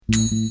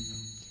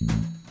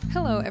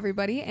Hello,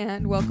 everybody,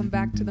 and welcome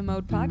back to the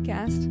Mode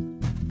Podcast.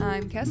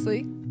 I'm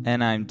Kesley.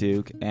 And I'm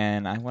Duke,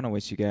 and I want to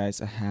wish you guys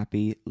a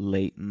happy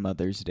late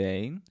Mother's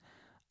Day.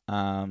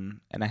 And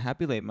a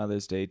happy late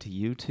Mother's Day to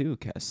you too,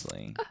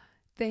 Kesley.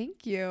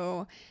 Thank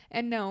you.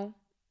 And no,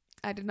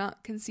 I did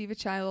not conceive a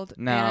child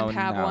and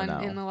have one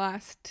in the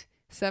last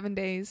 7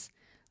 days.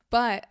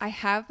 But I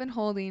have been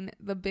holding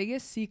the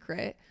biggest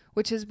secret,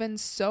 which has been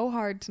so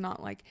hard to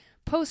not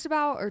post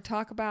about or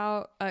talk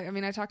about.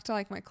 I talked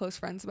to my close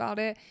friends about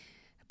it,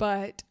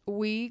 but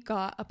we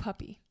got a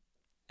puppy.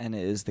 And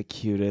it is the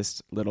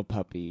cutest little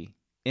puppy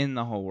in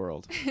the whole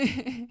world.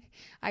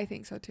 I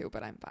think so too,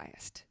 but I'm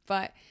biased.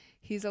 But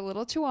he's a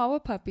little chihuahua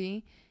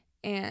puppy,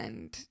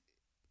 and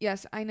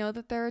yes, I know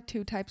that there are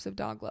two types of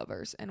dog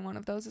lovers, and one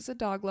of those is a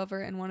dog lover,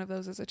 and one of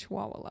those is a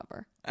chihuahua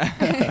lover.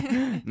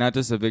 Not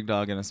just a big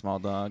dog and a small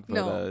dog, but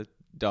a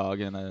dog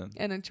and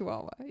a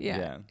chihuahua.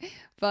 Yeah.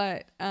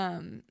 But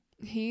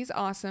he's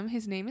awesome.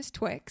 His name is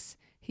Twix.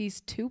 He's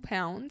 2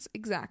 pounds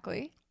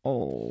exactly.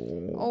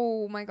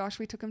 Oh my gosh,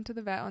 we took him to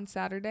the vet on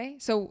Saturday.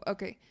 So,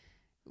 okay.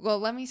 Well,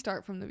 let me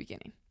start from the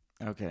beginning.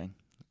 Okay.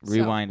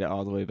 Rewind it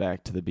all the way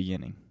back to the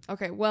beginning.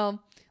 Okay,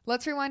 well,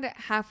 let's rewind it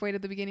halfway to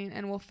the beginning,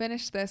 and we'll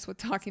finish this with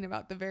talking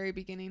about the very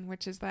beginning,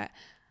 which is that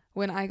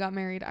when I got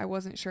married, I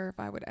wasn't sure if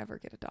I would ever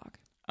get a dog.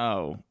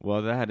 Oh,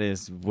 well, that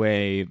is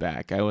way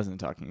back. I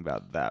wasn't talking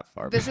about that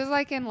far back. This is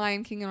like in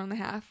Lion King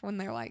 1.5 when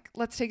they're like,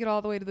 let's take it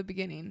all the way to the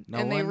beginning.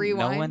 They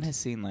rewind. No one has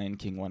seen Lion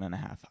King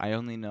 1.5. I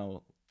only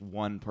know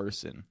one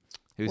person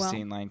who's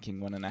seen Lion King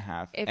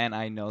 1.5, and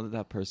I know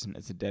that person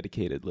is a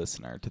dedicated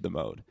listener to the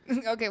Mode.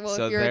 Okay, well,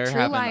 so if you're a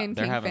true Lion King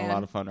fan, they're having a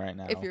lot of fun right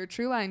now. If you're a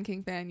true Lion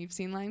King fan, you've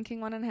seen Lion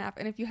King 1.5,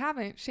 and if you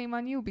haven't, shame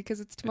on you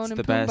because it's Timon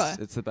and Pumbaa.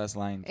 It's the best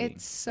Lion King.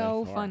 It's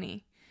so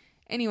funny.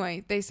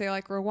 Anyway, they say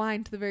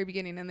rewind to the very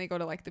beginning, and they go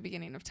to the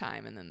beginning of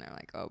time, and then they're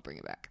like, oh, bring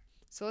it back.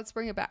 So let's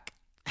bring it back.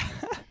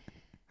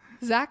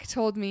 Zach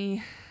told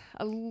me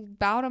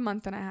about a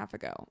month and a half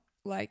ago,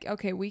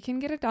 okay, we can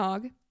get a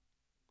dog,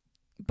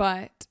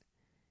 but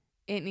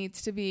it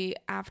needs to be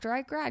after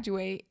I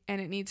graduate, and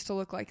it needs to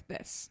look like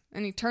this.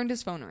 And he turned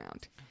his phone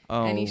around.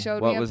 Oh, and he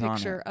showed me a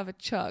picture of a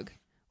Chug,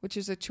 which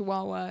is a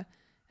Chihuahua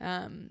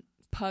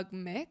pug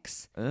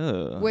mix,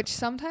 which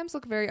sometimes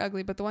look very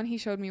ugly, but the one he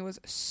showed me was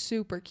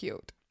super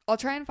cute. I'll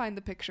try and find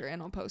the picture, and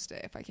I'll post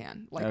it if I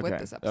can, with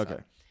this episode.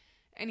 Okay.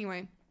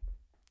 Anyway,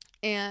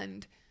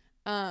 and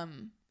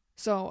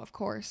so, of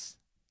course,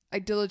 I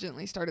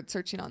diligently started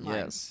searching online.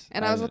 Yes,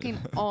 and I was looking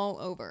all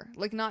over.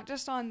 Not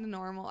just on the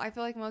normal. I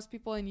feel like most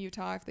people in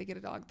Utah, if they get a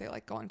dog, they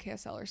go on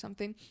KSL or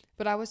something.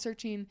 But I was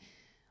searching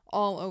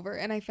all over.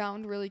 And I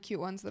found really cute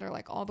ones that are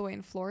all the way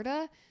in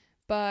Florida.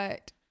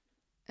 But,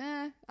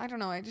 I don't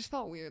know. I just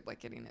felt weird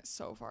getting it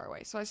so far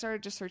away. So I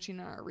started just searching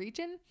in our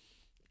region.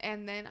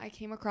 And then I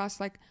came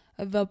across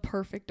the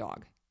perfect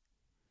dog.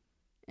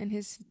 And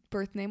his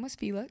birth name was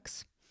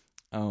Felix.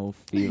 Oh,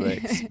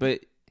 Felix.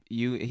 But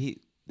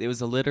it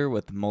was a litter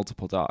with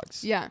multiple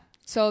dogs. Yeah.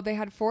 So it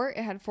had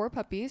 4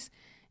 puppies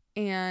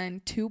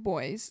and 2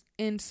 boys.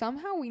 And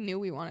somehow we knew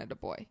we wanted a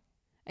boy.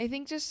 I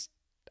think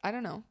I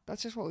don't know.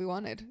 That's just what we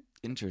wanted.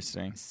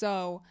 Interesting.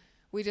 So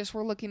we just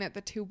were looking at the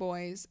 2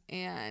 boys,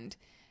 and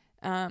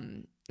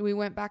we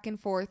went back and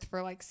forth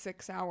for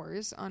 6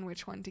 hours on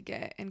which one to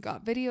get, and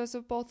got videos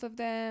of both of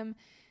them.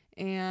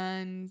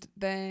 And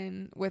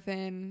then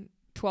within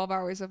 12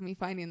 hours of me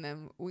finding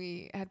them,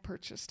 we had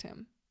purchased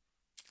him,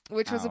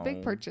 which was a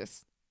big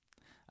purchase.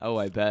 Oh,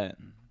 I bet.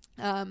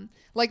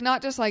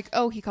 Not just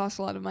he costs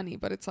a lot of money,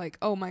 but it's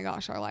oh my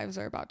gosh, our lives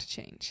are about to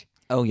change.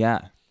 Oh,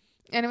 yeah.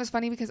 And it was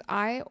funny because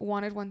I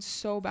wanted one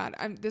so bad.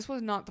 This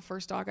was not the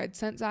first dog I'd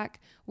sent Zach.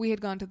 We had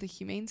gone to the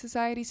Humane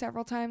Society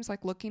several times,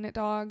 looking at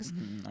dogs.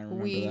 I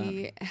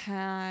remember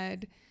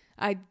that.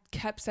 I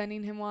kept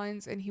sending him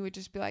ones, and he would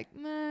just be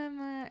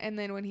meh. And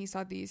then when he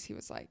saw these, he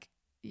was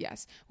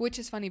yes. Which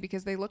is funny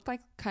because they looked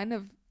kind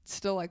of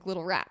still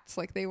little rats.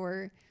 They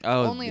were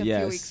only a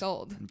few weeks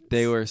old.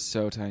 They were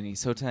so tiny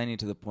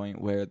to the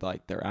point where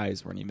their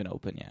eyes weren't even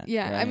open yet.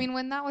 Yeah. Right?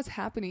 When that was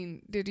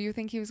happening, did you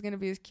think he was going to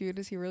be as cute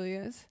as he really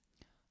is?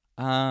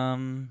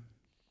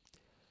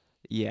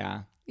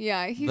 Yeah.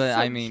 Yeah, he's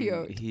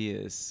cute. He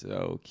is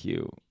so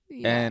cute.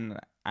 Yeah. And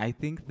I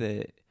think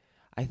that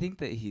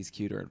he's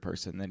cuter in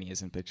person than he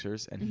is in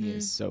pictures, and he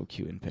is so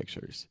cute in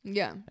pictures.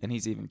 Yeah. And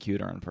he's even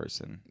cuter in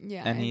person.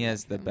 Yeah. And he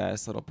has the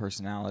best little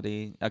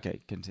personality. Okay,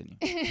 continue.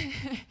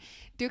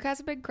 Duke has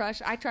a big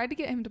crush. I tried to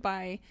get him to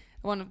buy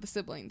one of the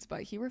siblings,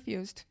 but he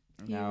refused.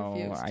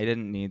 I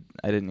didn't need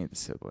the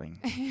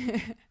sibling.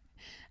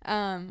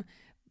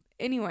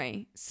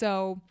 Anyway,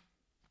 so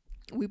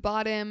we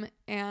bought him,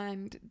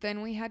 and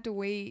then we had to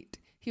wait.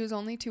 He was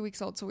only 2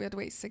 weeks old, so we had to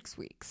wait 6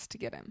 weeks to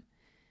get him.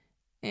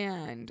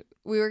 And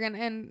we were gonna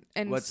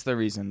and what's the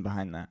reason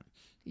behind that?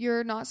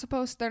 They're not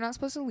supposed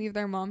to leave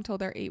their mom till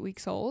they're 8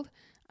 weeks old.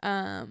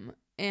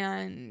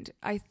 And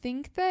I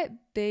think that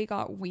they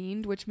got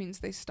weaned, which means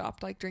they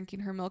stopped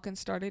drinking her milk and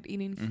started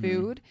eating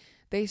food.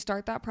 They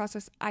start that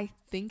process, I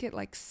think, at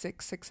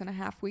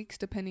 6.5 weeks,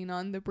 depending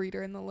on the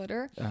breeder and the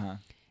litter.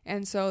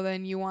 And so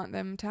then you want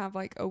them to have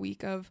like a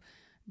week of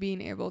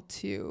being able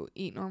to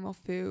eat normal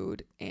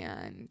food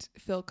and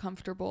feel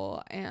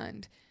comfortable,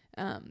 and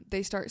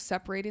they start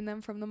separating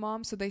them from the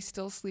mom, so they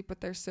still sleep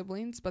with their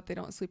siblings but they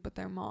don't sleep with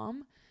their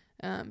mom,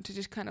 to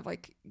just kind of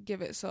like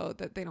give it so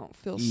that they don't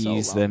feel so lonely.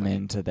 Ease them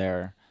into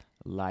their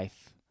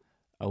life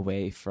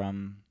away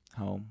from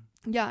home.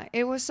 Yeah,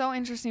 it was so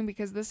interesting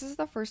because this is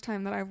the first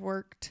time that I've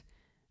worked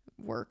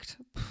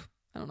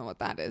I don't know what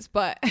that is,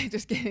 but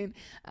just kidding.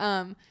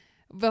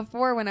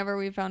 Before, whenever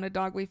we found a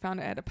dog, we found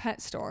it at a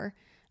pet store.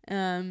 But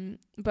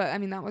I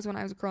mean, that was when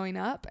I was growing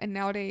up. And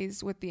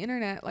nowadays with the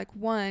internet, like,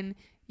 one,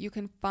 you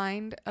can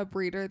find a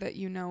breeder that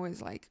you know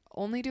is like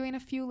only doing a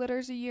few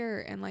litters a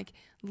year and like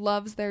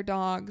loves their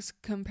dogs,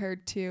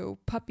 compared to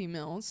puppy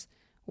mills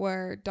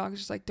where dogs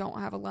just like don't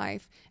have a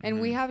life.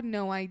 And we have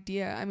no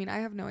idea. I mean, I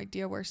have no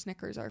idea where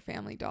Snickers, our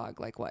family dog,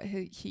 like what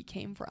he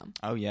came from.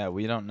 Oh yeah,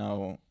 we don't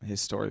know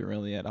his story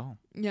really at all.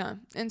 Yeah.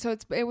 And so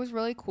it was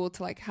really cool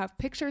to like have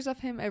pictures of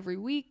him every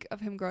week of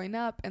him growing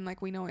up, and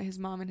like we know what his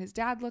mom and his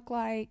dad look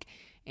like,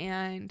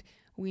 and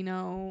we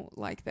know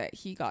like that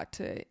he got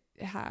to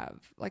have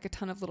like a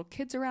ton of little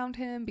kids around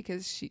him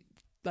because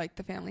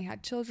the family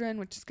had children,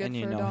 which is good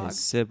for a dog. And his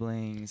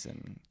siblings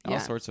and all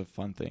sorts of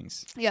fun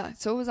things. Yeah,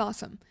 so it was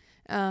awesome.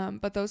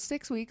 But those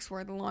 6 weeks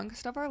were the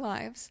longest of our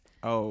lives.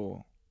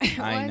 Oh,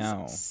 I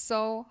know.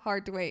 So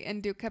hard to wait.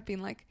 And Duke kept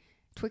being like,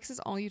 Twix is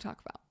all you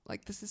talk about.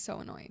 Like, this is so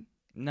annoying.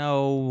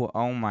 No,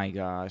 oh my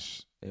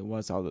gosh. It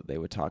was all that they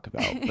would talk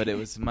about. But it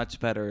was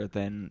much better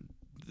than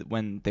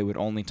when they would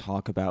only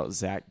talk about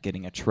Zach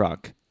getting a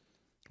truck,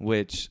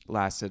 which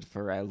lasted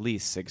for at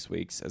least 6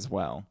 weeks as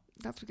well.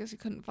 That's because he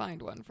couldn't find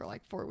one for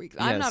like 4 weeks.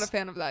 Yes, I'm not a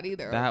fan of that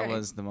either. That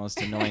was the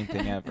most annoying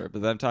thing ever.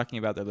 But I'm talking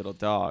about their little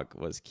dog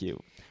was cute.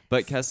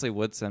 But Kesley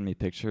would send me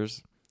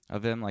pictures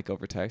of him like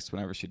over text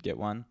whenever she'd get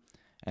one.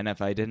 And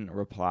if I didn't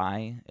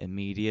reply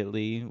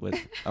immediately with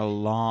a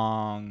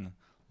long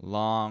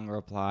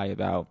reply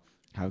about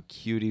how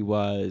cute he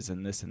was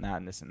and this and that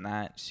and this and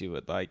that, she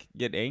would like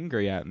get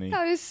angry at me.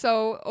 That is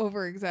so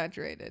over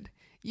exaggerated.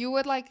 You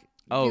would like...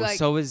 Oh,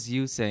 so is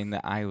you saying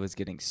that I was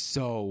getting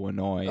so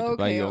annoyed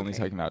by you only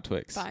talking about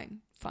Twix. Fine.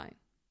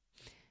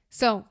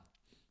 So,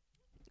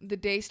 the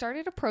day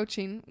started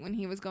approaching when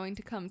he was going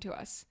to come to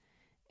us.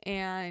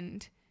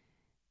 And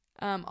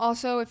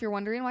also, if you're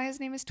wondering why his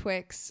name is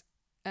Twix,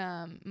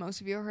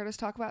 most of you have heard us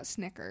talk about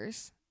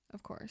Snickers,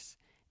 of course.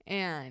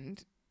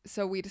 And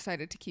so we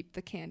decided to keep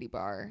the candy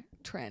bar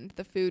trend,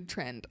 the food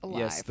trend, alive.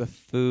 Yes, the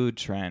food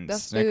trend.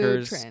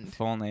 Snickers'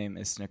 full name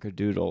is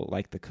Snickerdoodle,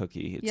 like the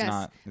cookie. It's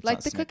not like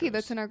the Snickers. cookie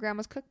that's in our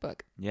grandma's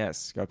cookbook.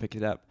 Yes, go pick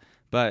it up.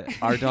 But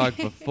our dog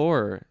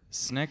before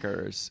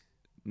Snickers'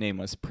 name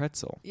was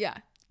Pretzel. Yeah.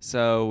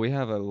 So we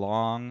have a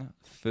long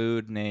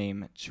food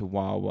name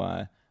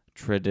chihuahua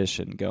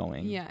tradition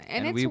going. Yeah,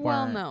 and it's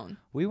well known.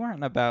 We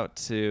weren't about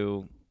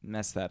to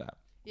mess that up.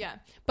 Yeah,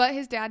 but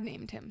his dad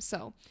named him,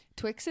 so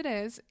Twix it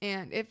is,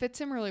 and it fits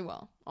him really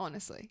well,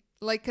 honestly.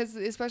 Like,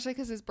 especially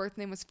because his birth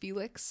name was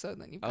Felix, so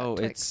then you've got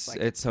Twix.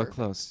 It's so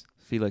close.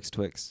 Felix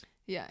Twix.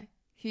 Yeah,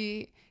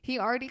 he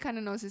already kind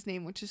of knows his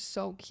name, which is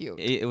so cute.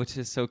 Which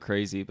is so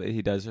crazy, but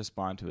he does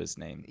respond to his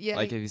name. Yeah,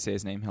 like if you say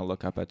his name, he'll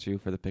look up at you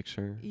for the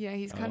picture. Yeah,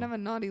 he's kind of a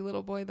naughty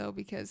little boy, though,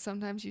 because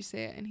sometimes you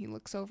say it and he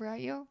looks over at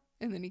you,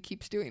 and then he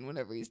keeps doing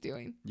whatever he's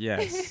doing.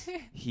 Yes,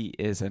 he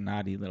is a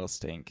naughty little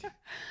stink.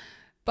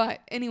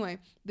 But anyway,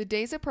 the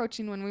day's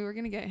approaching when we were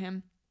going to get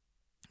him.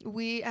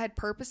 We had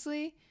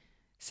purposely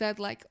said,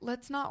 like,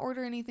 let's not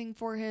order anything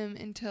for him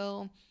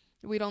until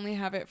we'd only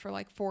have it for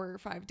like 4 or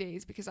 5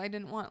 days, because I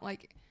didn't want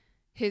like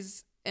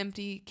his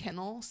empty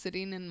kennel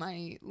sitting in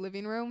my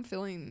living room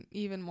feeling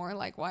even more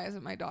like, why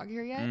isn't my dog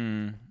here yet?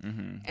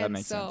 That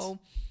makes sense. So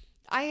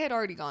I had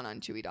already gone on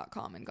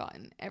Chewy.com and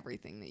gotten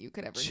everything that you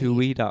could ever need.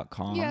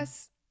 Chewy.com?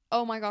 Yes.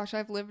 Oh my gosh,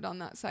 I've lived on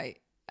that site.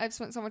 I've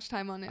spent so much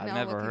time on it I've now,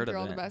 never looking heard through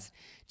of all the best.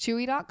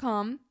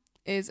 Chewy.com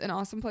is an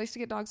awesome place to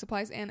get dog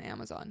supplies, and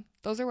Amazon.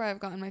 Those are where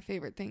I've gotten my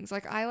favorite things.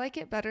 Like, I like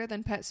it better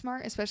than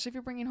PetSmart, especially if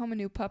you're bringing home a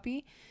new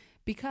puppy,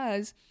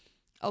 because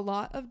a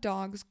lot of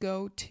dogs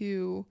go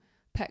to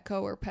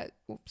Petco or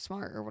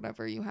PetSmart or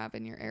whatever you have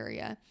in your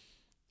area,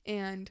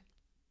 and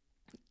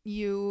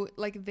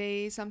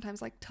they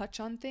sometimes like touch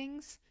on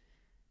things.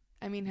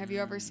 I mean, have you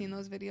ever seen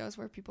those videos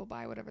where people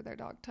buy whatever their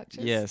dog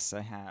touches? Yes,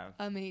 I have.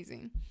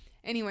 Amazing.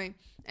 Anyway,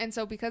 and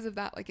so because of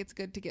that, like, it's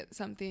good to get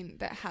something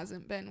that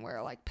hasn't been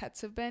where like pets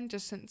have been,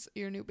 just since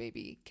your new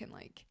baby can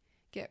like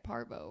get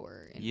parvo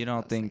or any You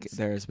don't think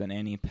there's been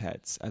any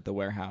pets at the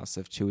warehouse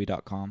of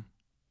Chewy.com?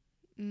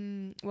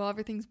 Well,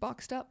 everything's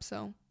boxed up,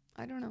 so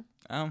I don't know.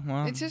 Oh,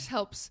 well. It just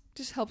helps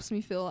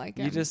me feel like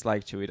you just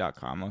like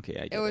Chewy.com. Okay,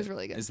 I get it. It was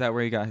really good. Is that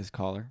where you got his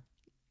collar?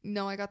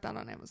 No, I got that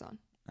on Amazon.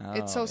 Oh,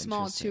 it's so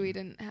small, Chewy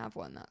didn't have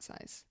one that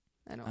size,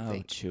 I don't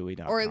think.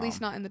 Chewy.com. Or at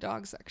least not in the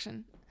dog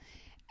section.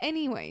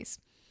 Anyways,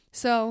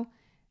 so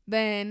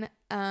then,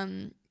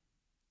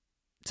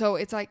 so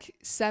it's like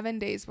 7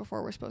 days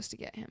before we're supposed to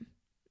get him.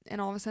 And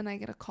all of a sudden I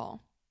get a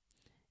call.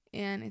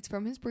 And it's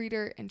from his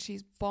breeder, and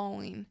she's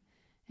bawling.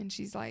 And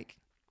she's like,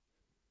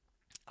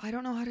 I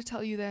don't know how to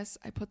tell you this.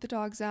 I put the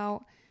dogs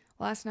out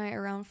last night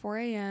around 4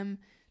 a.m.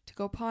 to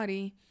go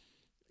potty,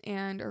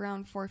 and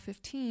around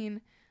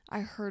 4:15, I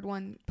heard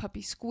one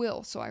puppy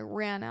squeal, so I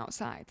ran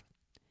outside,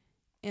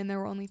 and there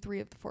were only 3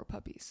 of the 4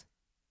 puppies.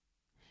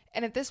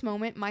 And at this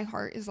moment, my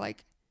heart is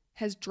like,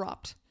 has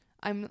dropped.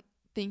 I'm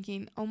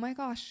thinking, oh my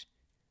gosh,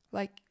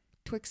 like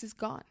Twix is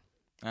gone.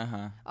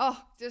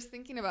 Oh, just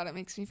thinking about it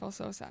makes me feel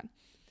so sad.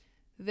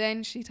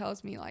 Then she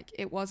tells me, like,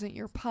 it wasn't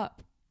your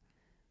pup,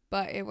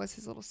 but it was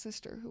his little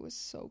sister who was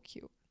so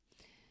cute.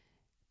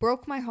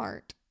 Broke my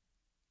heart.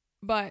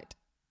 But,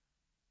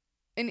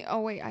 and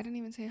oh wait, I didn't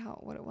even say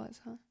what it was,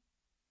 huh?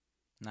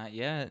 Not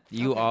yet.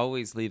 You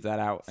always leave that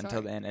out Sorry.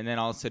 until the end. And then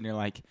all of a sudden you're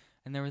like,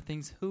 and there were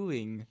things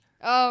hooing.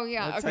 Oh,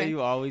 yeah. That's okay. how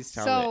you always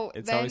tell it.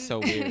 It's always so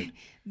weird.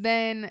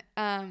 Then,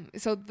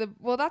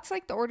 that's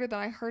like the order that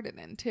I heard it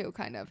in too,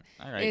 kind of.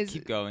 All right,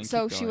 keep going.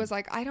 So she was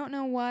like, I don't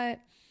know what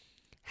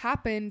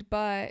happened,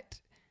 but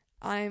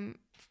I'm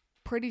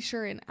pretty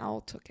sure an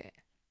owl took it.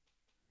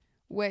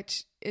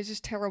 Which is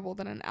just terrible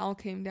that an owl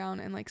came down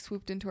and like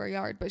swooped into our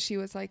yard. But she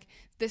was like,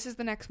 this is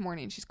the next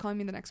morning. She's calling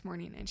me the next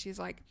morning. And she's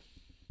like,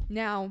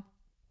 now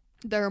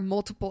there are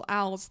multiple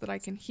owls that I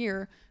can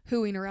hear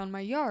hooing around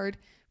my yard.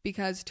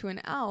 Because to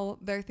an owl,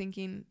 they're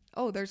thinking,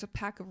 oh, there's a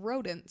pack of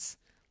rodents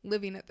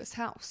living at this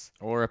house.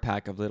 Or a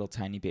pack of little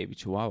tiny baby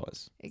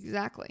chihuahuas.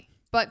 Exactly.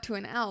 But to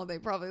an owl, they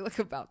probably look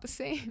about the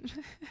same.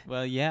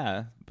 Well,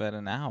 yeah, but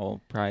an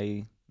owl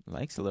probably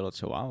likes a little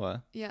chihuahua.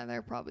 Yeah,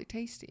 they're probably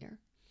tastier.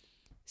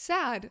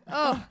 Sad.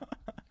 Oh,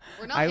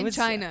 we're not in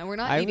China. We're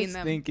not eating them.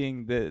 I was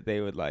thinking that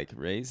they would like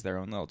raise their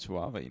own little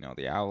chihuahua. You know,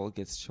 the owl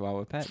gets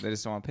chihuahua pet. They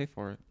just don't want to pay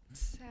for it.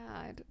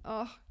 Sad.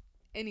 Oh.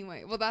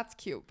 Anyway, well, that's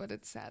cute, but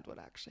it's sad what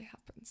actually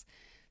happens.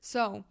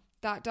 So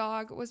that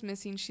dog was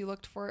missing. She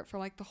looked for it for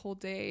like the whole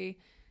day,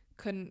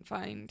 couldn't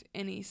find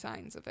any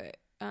signs of it.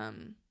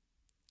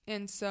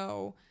 And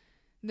so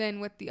then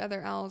with the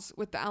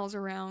owls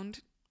around,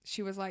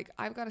 she was like,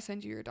 I've got to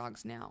send you your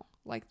dogs now.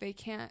 Like, they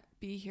can't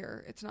be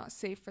here. It's not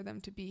safe for them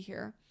to be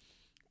here.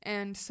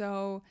 And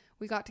so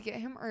we got to get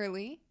him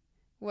early,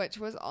 which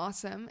was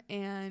awesome.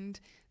 And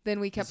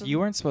then we kept him. You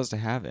weren't supposed to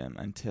have him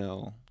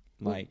until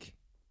like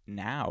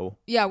now.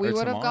 Yeah, we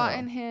would have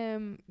gotten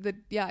him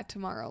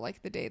tomorrow,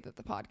 like the day that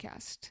the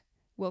podcast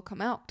will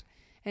come out.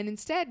 And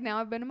instead, now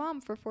I've been a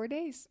mom for 4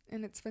 days,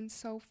 and it's been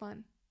so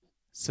fun.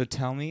 So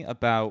tell me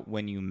about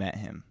when you met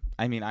him.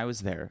 I mean, I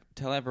was there.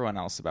 Tell everyone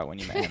else about when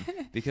you met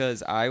him.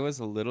 Because I was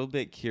a little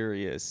bit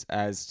curious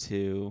as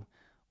to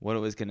what it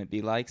was going to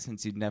be like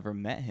since you'd never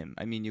met him.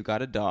 I mean, you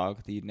got a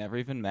dog that you'd never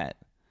even met.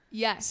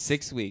 Yes.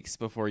 6 weeks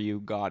before you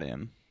got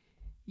him.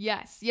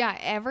 Yes. Yeah,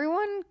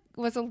 everyone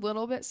was a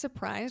little bit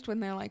surprised when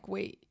they're like,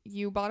 wait,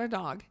 you bought a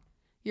dog,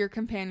 your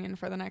companion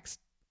for the next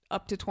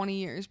up to 20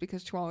 years,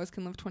 because chihuahuas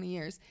can live 20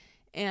 years,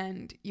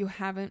 and you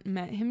haven't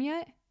met him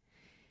yet?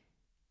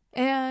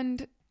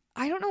 And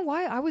I don't know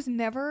why. I was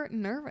never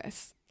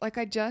nervous. Like,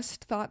 I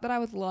just thought that I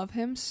would love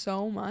him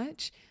so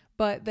much,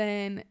 but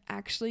then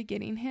actually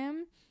getting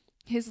him,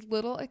 his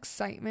little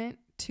excitement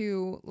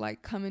to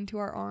like come into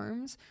our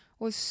arms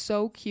was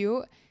so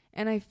cute,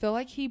 and I feel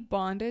like he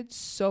bonded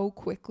so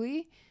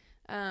quickly.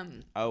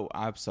 Oh,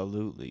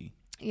 absolutely.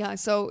 Yeah,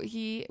 so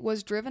he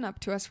was driven up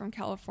to us from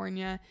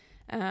California,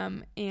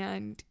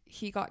 and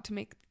he got to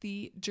make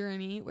the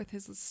journey with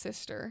his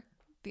sister,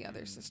 the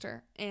other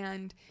sister.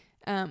 And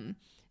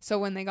so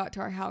when they got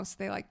to our house,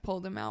 they like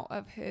pulled him out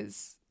of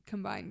his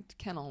combined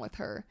kennel with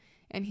her,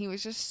 and he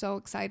was just so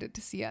excited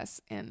to see us.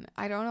 And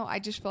I don't know, I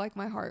just feel like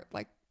my heart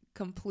like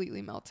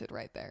completely melted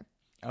right there.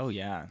 Oh,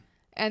 yeah.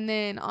 And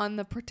then on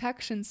the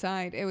protection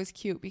side, it was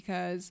cute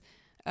because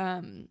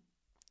our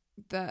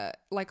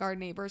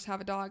neighbors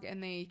have a dog,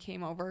 and they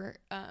came over.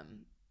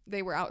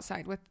 They were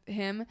outside with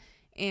him,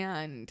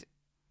 and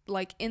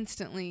like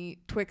instantly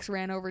Twix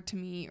ran over to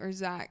me or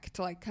Zach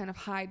to like kind of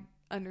hide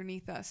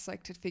underneath us,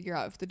 like to figure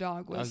out if the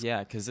dog was. Oh yeah,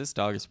 because this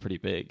dog is pretty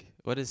big.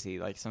 What is he,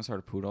 like some sort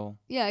of poodle?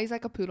 Yeah, he's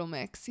like a poodle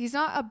mix. He's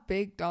not a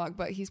big dog,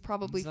 but he's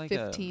probably like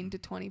 15 to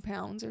 20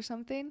 pounds or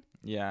something.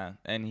 Yeah,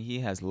 and he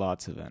has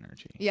lots of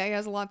energy. Yeah, he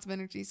has lots of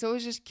energy. So it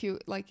was just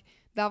cute. Like,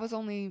 that was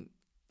only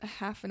a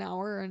half an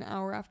hour or an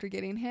hour after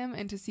getting him,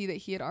 and to see that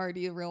he had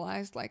already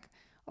realized, like,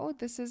 oh,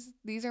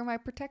 these are my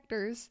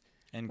protectors.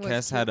 And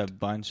Kes had a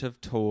bunch of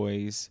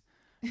toys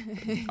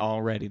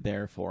already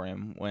there for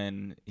him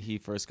when he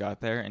first got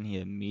there, and he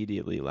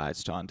immediately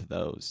latched onto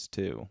those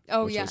too.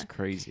 Oh, which yeah. was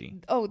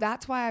crazy. Oh,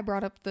 that's why I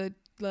brought up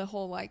the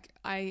whole, like,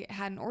 I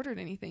hadn't ordered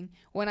anything.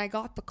 When I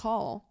got the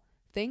call,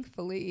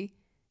 thankfully,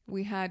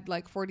 we had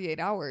like 48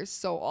 hours,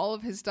 so all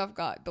of his stuff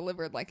got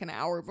delivered like an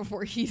hour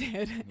before he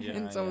did. Yeah,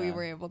 and so we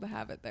were able to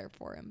have it there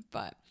for him.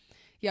 But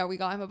yeah, we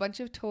got him a bunch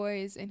of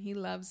toys, and he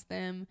loves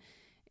them.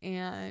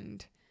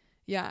 And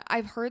yeah,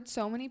 I've heard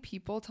so many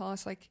people tell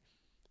us, like,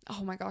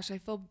 oh my gosh, I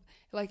feel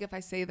like if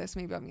I say this,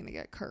 maybe I'm going to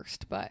get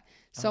cursed. But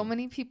so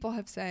many people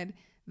have said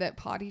that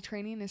potty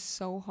training is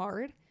so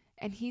hard,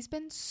 and he's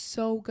been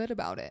so good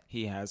about it.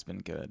 He has been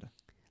good.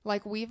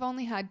 Like, we've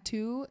only had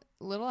 2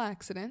 little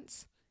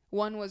accidents.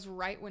 One was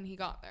right when he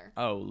got there.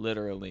 Oh,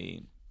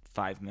 literally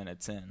 5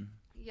 minutes in.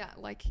 Yeah,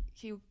 like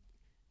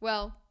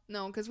well,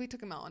 no, because we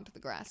took him out onto the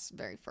grass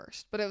very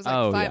first. But it was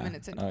like 5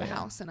 minutes into the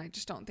house, and I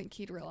just don't think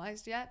he'd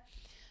realized yet.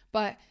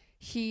 But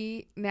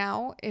he,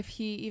 now, if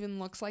he even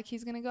looks like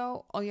he's going to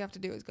go, all you have to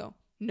do is go,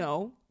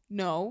 no,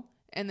 no.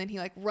 And then he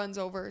like runs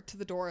over to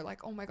the door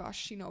like, oh my gosh,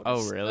 she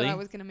noticed that I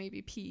was going to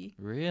maybe pee.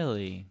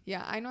 Really?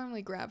 Yeah, I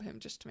normally grab him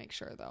just to make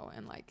sure though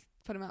and like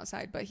put him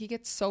outside. But he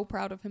gets so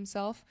proud of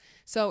himself.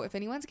 So if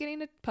anyone's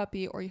getting a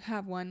puppy or you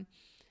have one,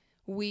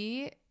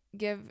 we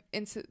give,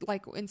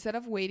 instead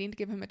of waiting to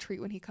give him a treat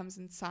when he comes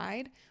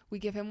inside, we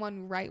give him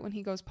one right when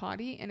he goes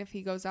potty. And if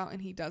he goes out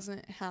and he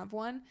doesn't have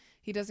one,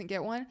 he doesn't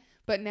get one.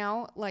 But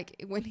now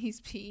like when he's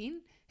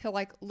peeing, he'll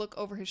like look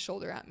over his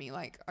shoulder at me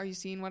like, are you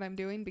seeing what I'm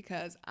doing?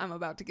 Because I'm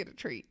about to get a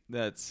treat.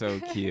 That's so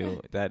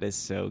cute. That is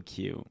so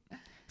cute.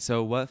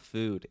 So what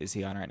food is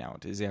he on right now?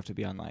 Does he have to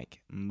be on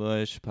like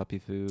mush puppy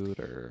food,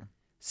 or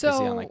is he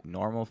on like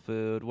normal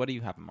food? What do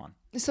you have him on?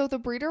 So the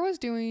breeder was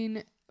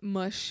doing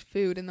mush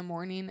food in the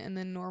morning and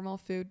then normal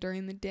food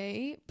during the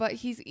day, but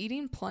he's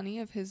eating plenty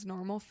of his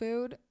normal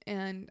food,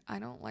 and I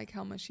don't like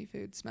how mushy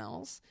food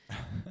smells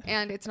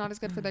and it's not as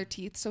good for their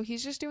teeth, so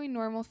he's just doing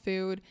normal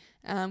food.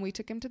 We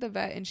took him to the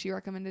vet and she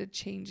recommended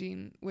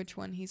changing which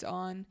one he's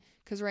on,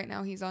 because right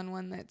now he's on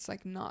one that's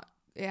like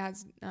it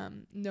has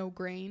no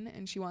grain,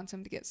 and she wants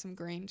him to get some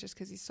grain just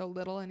because he's so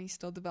little and he's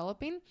still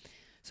developing.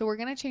 So we're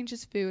gonna change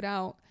his food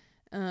out,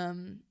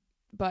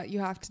 but you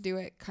have to do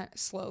it kind of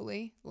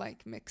slowly,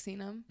 like mixing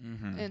them.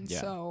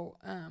 So,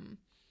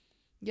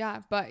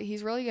 but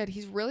he's really good.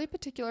 He's really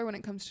particular when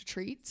it comes to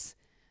treats.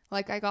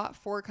 Like I got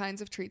 4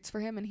 kinds of treats for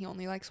him and he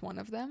only likes one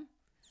of them,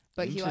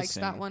 but he likes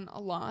that one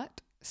a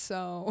lot.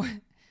 So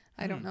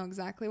I don't know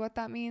exactly what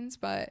that means,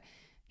 but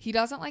he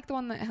doesn't like the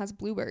one that has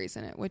blueberries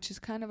in it, which is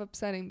kind of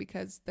upsetting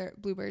because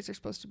blueberries are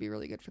supposed to be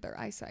really good for their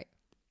eyesight.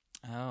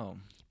 Oh.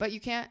 But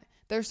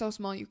they're so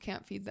small you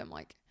can't feed them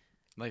like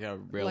a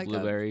real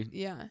blueberry?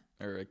 Yeah.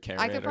 Or a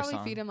carrot. I could probably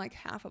feed him like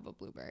half of a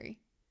blueberry.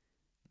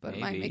 But it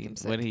might make him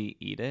sick. Would he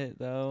eat it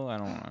though? I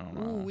don't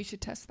know. Ooh, we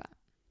should test that.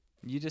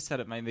 You just said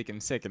it might make him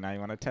sick, and now you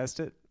want to test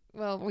it?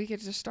 Well, we could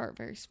just start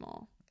very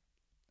small.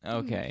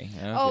 Okay.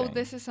 Oh,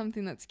 this is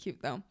something that's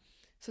cute though.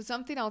 So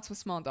something else with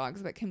small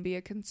dogs that can be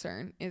a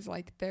concern is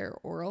like their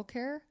oral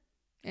care.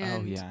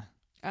 And,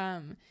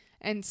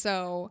 and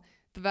so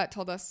the vet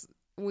told us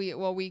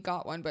we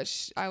got one,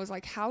 but I was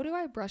like, how do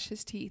I brush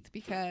his teeth?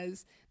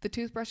 Because the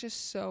toothbrush is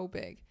so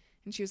big.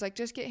 And she was like,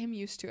 just get him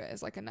used to it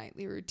as like a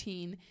nightly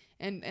routine,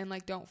 and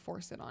like don't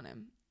force it on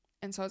him.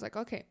 And so I was like,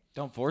 okay.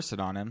 Don't force it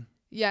on him.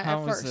 Yeah,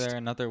 How at first. is there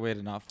another way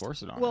to not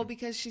force it on him? Well,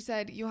 because she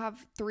said you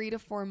have 3 to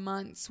 4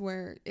 months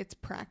where it's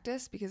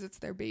practice because it's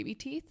their baby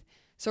teeth.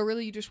 So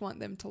really you just want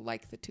them to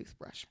like the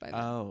toothbrush by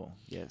then. Oh,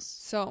 yes.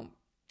 So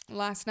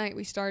last night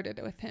we started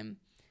with him,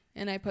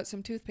 and I put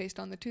some toothpaste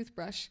on the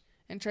toothbrush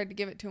and tried to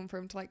give it to him for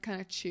him to like kind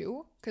of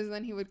chew, because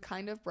then he would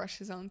kind of brush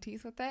his own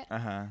teeth with it.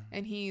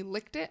 And he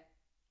licked it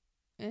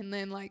and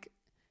then like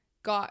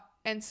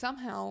and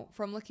somehow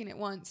from licking it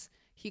once,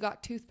 he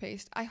got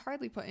toothpaste. I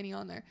hardly put any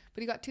on there,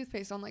 but he got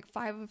toothpaste on like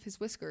 5 of his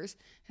whiskers.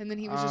 And then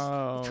he was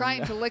just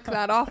trying to lick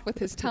that off with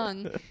his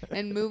tongue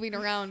and moving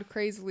around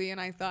crazily. And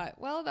I thought,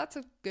 well, that's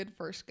a good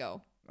first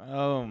go.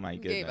 Oh my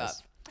goodness. Gave up.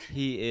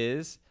 He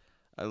is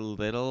a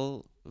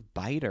little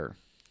biter.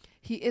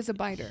 He is a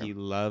biter. He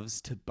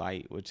loves to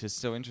bite, which is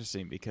so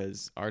interesting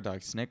because our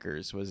dog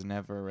Snickers was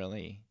never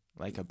really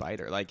like a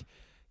biter. Like,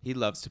 he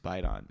loves to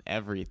bite on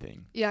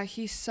everything. Yeah,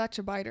 he's such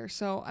a biter.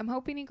 So I'm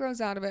hoping he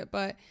grows out of it,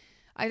 but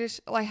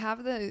I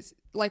have the,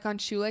 like on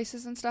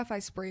shoelaces and stuff, I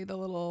spray the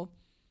little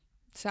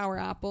sour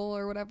apple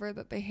or whatever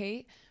that they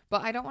hate,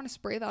 but I don't want to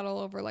spray that all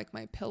over like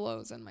my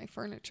pillows and my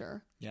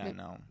furniture. Yeah, I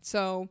know.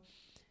 So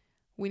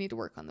we need to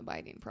work on the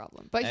biting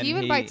problem. But he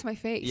even bites my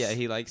face. Yeah,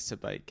 he likes to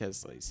bite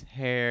Keisley's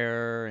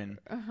hair, and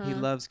he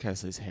loves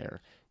Keisley's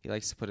hair. He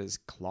likes to put his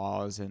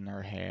claws in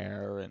her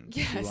hair and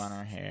chew on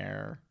her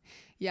hair.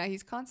 Yeah,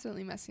 he's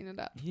constantly messing it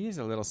up. He's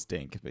a little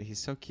stink, but he's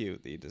so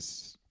cute that you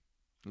just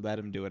let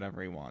him do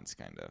whatever he wants,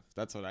 kind of.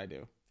 That's what I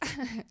do.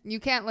 You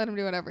can't let him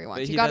do whatever he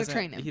wants. You got to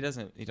train him. He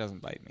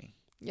doesn't bite me.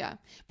 Yeah,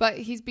 but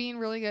he's being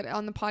really good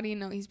on the potty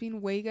note. He's being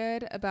way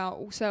good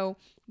about. So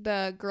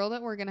the girl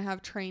that we're gonna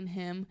have train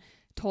him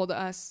told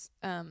us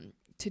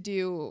to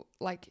do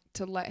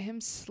to let him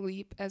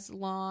sleep as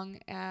long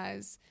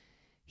as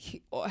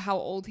how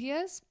old he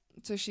is.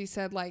 So she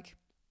said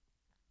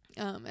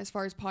as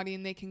far as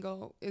pottying, they can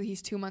go.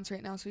 He's 2 months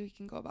right now, so he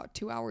can go about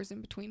 2 hours in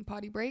between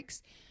potty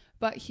breaks.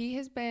 But he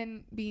has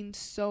been being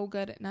so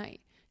good at night.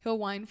 He'll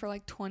whine for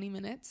 20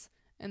 minutes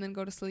and then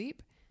go to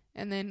sleep.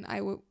 And then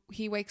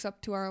he wakes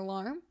up to our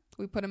alarm.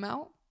 We put him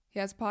out.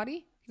 He has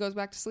potty. He goes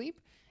back to sleep.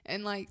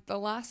 And the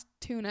last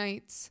 2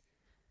 nights,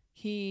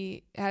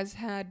 he has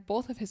had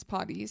both of his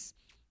potties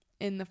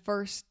in the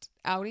first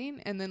outing.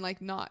 And then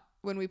not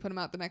when we put him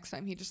out the next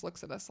time, he just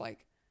looks at us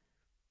like,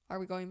 are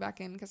we going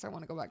back in? Because I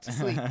want to go back to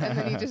sleep. And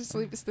then he just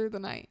sleeps through the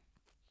night.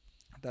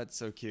 That's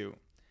so cute.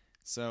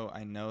 So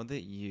I know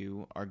that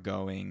you are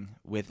going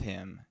with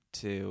him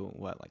to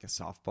like a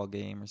softball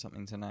game or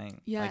something tonight.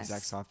 Yes.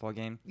 Like Zach's softball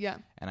game. Yeah.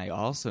 And I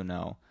also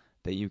know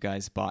that you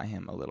guys bought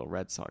him a little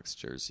Red Sox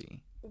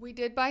jersey. We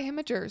did buy him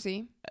a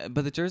jersey.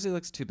 But the jersey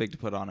looks too big to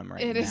put on him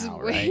right now. It is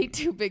way right?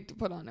 too big to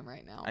put on him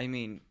right now. I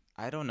mean,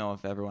 I don't know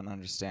if everyone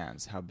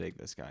understands how big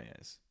this guy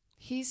is.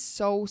 He's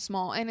so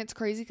small. And it's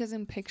crazy because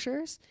in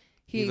pictures,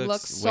 he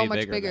looks so way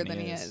much bigger than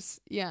he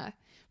is. Yeah.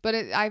 But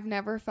I've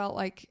never felt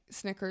like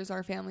Snickers,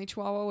 our family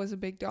chihuahua, was a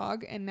big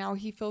dog. And now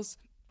he feels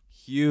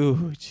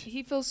huge.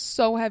 He feels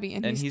so heavy.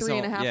 And he's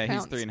 3.5 pounds. Yeah,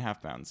 he's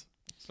 3.5 pounds.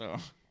 So.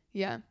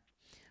 Yeah.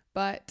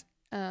 But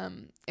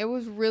it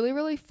was really,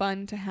 really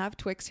fun to have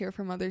Twix here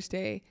for Mother's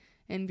Day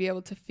and be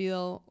able to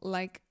feel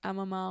like I'm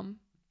a mom,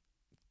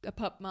 a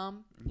pup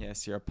mom.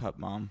 Yes, you're a pup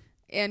mom.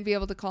 And be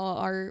able to call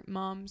our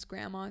moms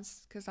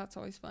grandmas, because that's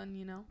always fun,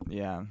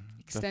 Yeah.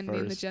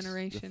 Extending the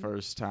generation. The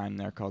first time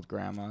they're called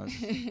grandmas,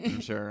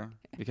 I'm sure,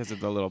 because of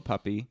the little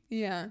puppy.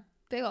 Yeah.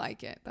 They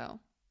like it, though.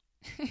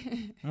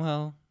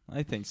 Well,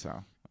 I think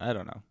so. I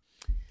don't know.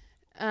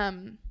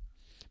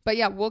 But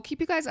yeah, we'll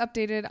keep you guys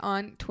updated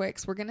on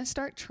Twix. We're going to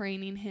start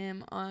training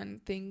him on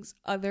things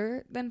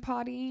other than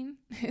pottying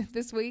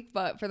this week.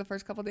 But for the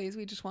first couple of days,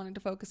 we just wanted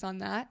to focus on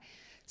that.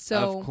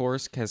 So, of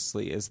course,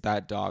 Kesley is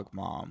that dog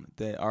mom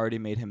that already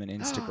made him an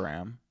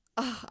Instagram.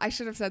 I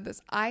should have said this.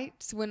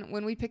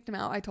 When we picked him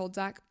out, I told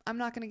Zach, I'm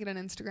not going to get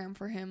an Instagram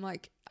for him.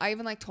 Like, I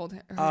even told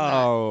her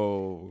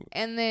that.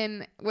 And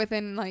then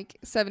within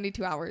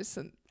 72 hours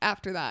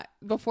after that,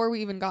 before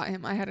we even got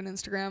him, I had an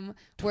Instagram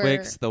where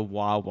Twix the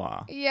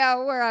Wawa. Yeah,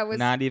 where I was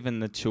not even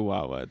the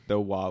Chihuahua, the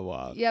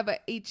Wawa. Yeah,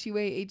 but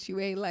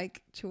HUA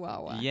like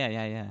Chihuahua. Yeah.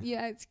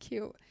 Yeah, it's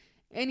cute.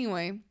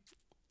 Anyway,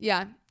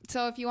 yeah.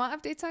 So if you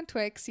want updates on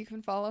Twix, you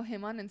can follow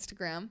him on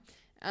Instagram.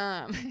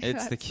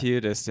 It's the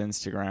cutest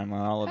Instagram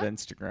on all of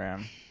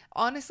Instagram.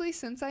 Honestly,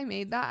 since I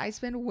made that, I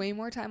spend way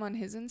more time on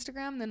his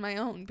Instagram than my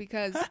own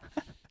because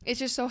it's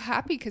just so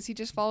happy because he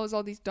just follows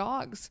all these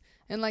dogs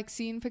and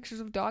seeing pictures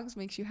of dogs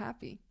makes you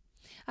happy.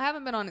 I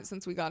haven't been on it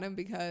since we got him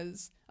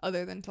because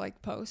other than to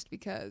post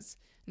because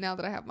now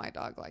that I have my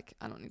dog,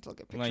 I don't need to look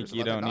at pictures of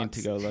you other don't dogs.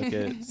 Need to go look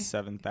at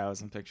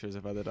 7,000 pictures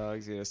of other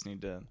dogs. You just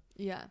need to.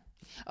 Yeah.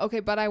 Okay,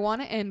 but I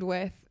want to end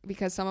with,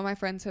 because some of my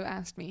friends have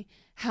asked me,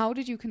 how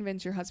did you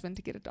convince your husband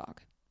to get a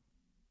dog?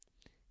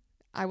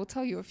 I will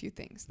tell you a few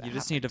things. You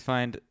just need to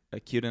find a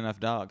cute enough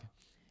dog.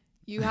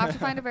 You have to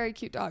find a very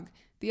cute dog.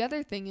 The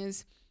other thing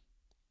is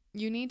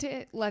you need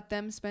to let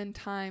them spend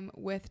time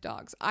with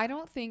dogs. I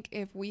don't think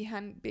if we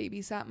hadn't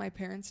babysat my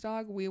parents'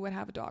 dog, we would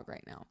have a dog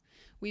right now.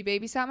 We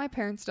babysat my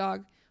parents'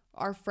 dog.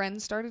 Our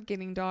friends started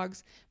getting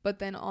dogs. But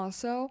then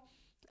also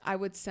I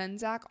would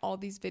send Zach all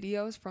these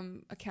videos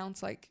from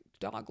accounts like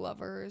Dog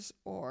Lovers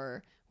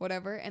or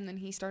whatever. And then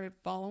he started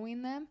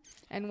following them.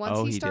 And once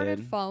he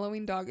started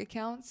following dog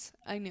accounts,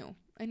 I knew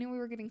we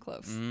were getting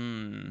close.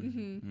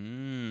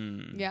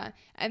 Yeah.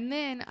 And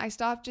then I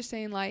stopped just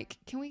saying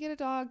can we get a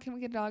dog? Can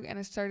we get a dog? And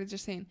I started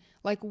just saying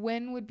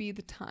when would be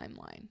the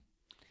timeline?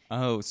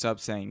 Oh, stop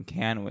saying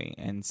can we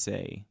and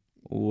say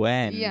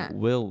when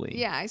will we?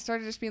 Yeah. I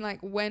started just being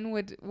when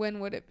would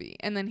it be?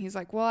 And then he's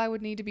well, I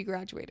would need to be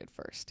graduated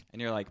first.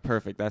 And you're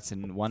perfect. That's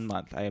in 1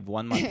 month. I have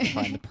 1 month to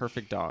find the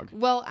perfect dog.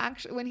 Well,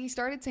 actually, when he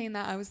started saying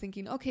that, I was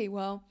thinking, okay,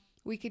 well,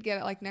 we could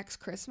get it next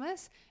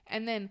Christmas,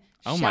 and then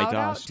shout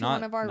out to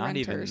one of our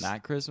renters. Not even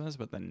that Christmas,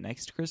 but the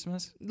next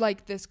Christmas?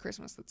 This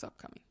Christmas that's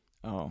upcoming.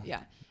 Oh.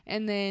 Yeah.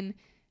 And then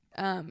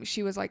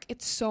she was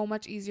it's so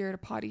much easier to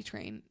potty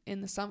train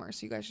in the summer,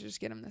 so you guys should just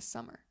get him this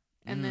summer.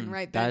 And then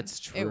then that's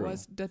true. It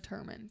was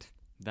determined.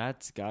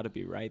 That's got to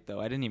be right, though.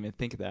 I didn't even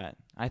think of that.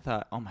 I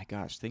thought, oh my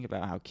gosh, think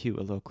about how cute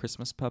a little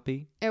Christmas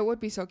puppy. It would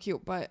be so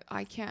cute, but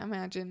I can't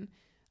imagine.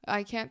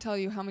 I can't tell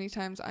you how many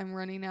times I'm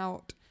running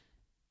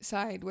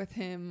outside with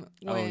him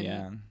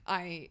when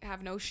I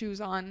have no shoes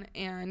on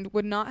and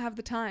would not have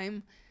the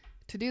time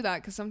to do that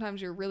because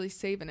sometimes you're really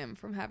saving him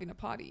from having a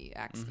potty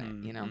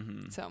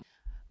accident, So,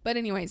 but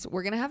anyways,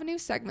 we're going to have a new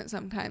segment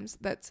sometimes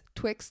that's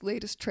Twix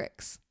Latest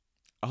Tricks.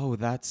 Oh,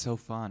 that's so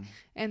fun.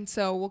 And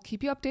so we'll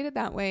keep you updated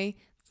that way.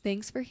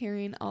 Thanks for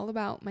hearing all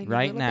about my new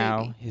right little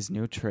now, baby. His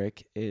new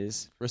trick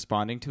is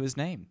responding to his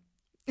name.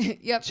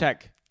 Yep.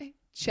 Check.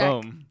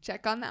 Boom.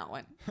 Check on that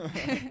one.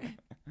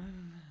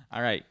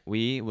 All right.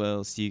 We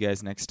will see you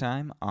guys next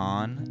time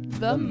on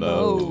The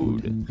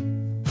Mode.